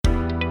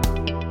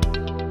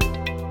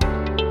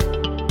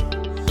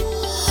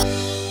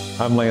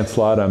I'm Lance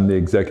Lott. I'm the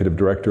Executive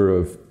Director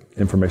of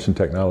Information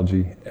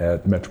Technology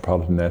at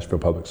Metropolitan Nashville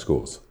Public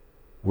Schools.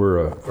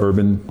 We're an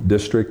urban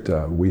district.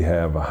 We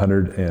have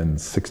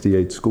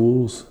 168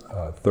 schools.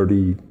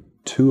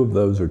 32 of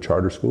those are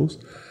charter schools.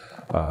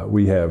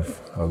 We have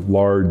a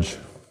large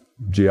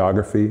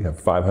geography,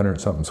 have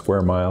 500-something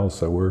square miles,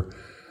 so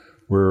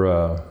we're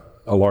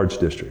a large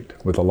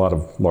district with a lot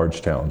of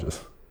large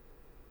challenges.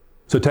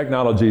 So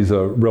technology is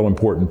a real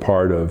important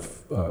part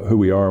of who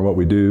we are and what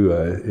we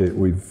do.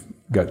 We've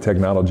got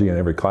technology in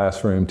every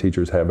classroom.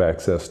 Teachers have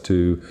access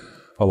to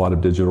a lot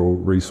of digital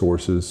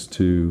resources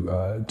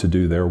to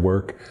do their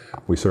work.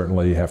 We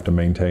certainly have to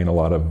maintain a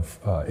lot of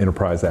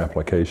enterprise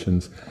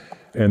applications,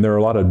 and there are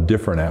a lot of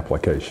different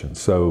applications.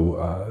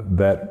 So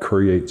that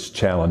creates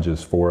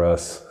challenges for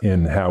us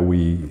in how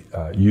we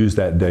use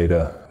that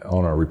data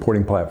on our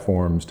reporting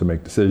platforms to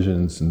make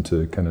decisions and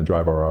to kind of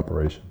drive our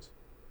operations.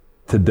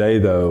 Today,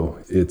 though,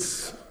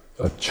 it's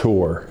a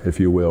chore, if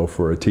you will,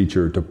 for a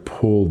teacher to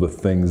pull the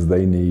things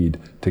they need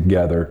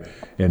together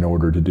in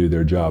order to do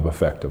their job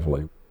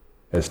effectively.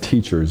 As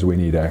teachers, we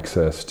need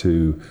access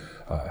to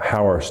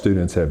how our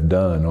students have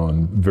done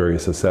on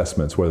various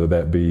assessments, whether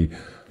that be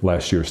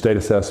last year's state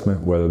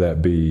assessment, whether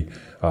that be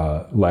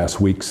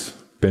last week's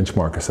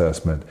benchmark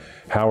assessment.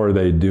 How are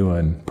they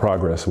doing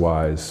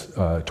progress-wise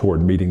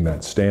toward meeting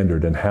that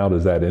standard, and how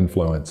does that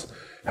influence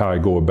how I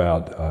go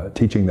about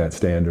teaching that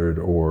standard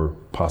or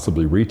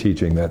possibly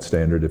reteaching that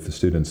standard if the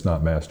student's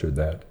not mastered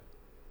that.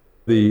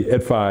 The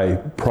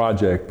EdFi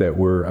project that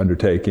we're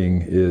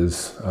undertaking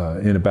is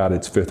in about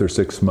its 5th or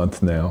 6th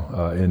month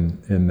now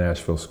in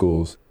Nashville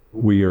schools.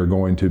 We are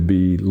going to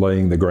be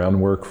laying the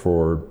groundwork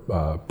for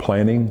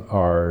planning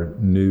our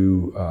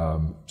new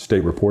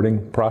state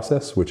reporting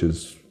process, which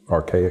is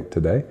archaic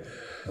today.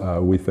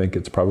 We think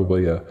it's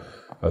probably a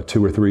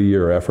 2 or 3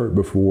 year effort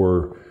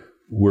before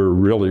we're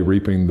really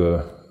reaping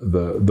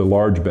the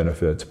large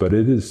benefits, but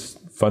it is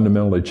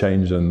fundamentally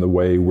changing the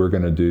way we're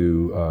going to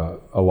do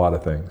a lot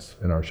of things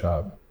in our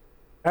shop.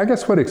 I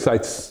guess what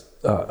excites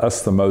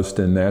us the most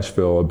in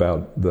Nashville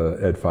about the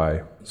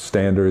EdFi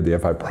standard, the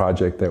EdFi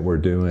project that we're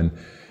doing,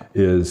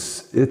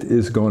 is it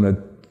is going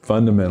to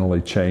fundamentally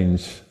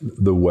change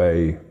the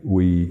way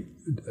we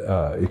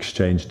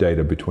exchange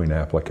data between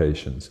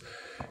applications.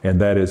 And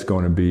that is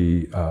going to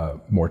be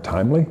more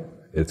timely.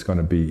 It's going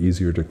to be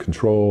easier to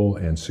control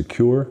and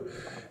secure.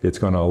 It's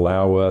going to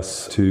allow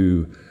us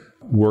to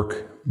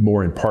work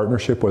more in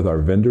partnership with our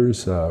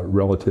vendors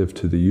relative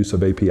to the use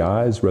of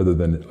APIs rather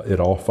than it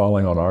all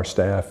falling on our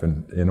staff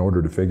in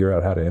order to figure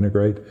out how to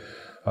integrate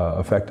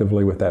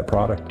effectively with that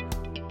product.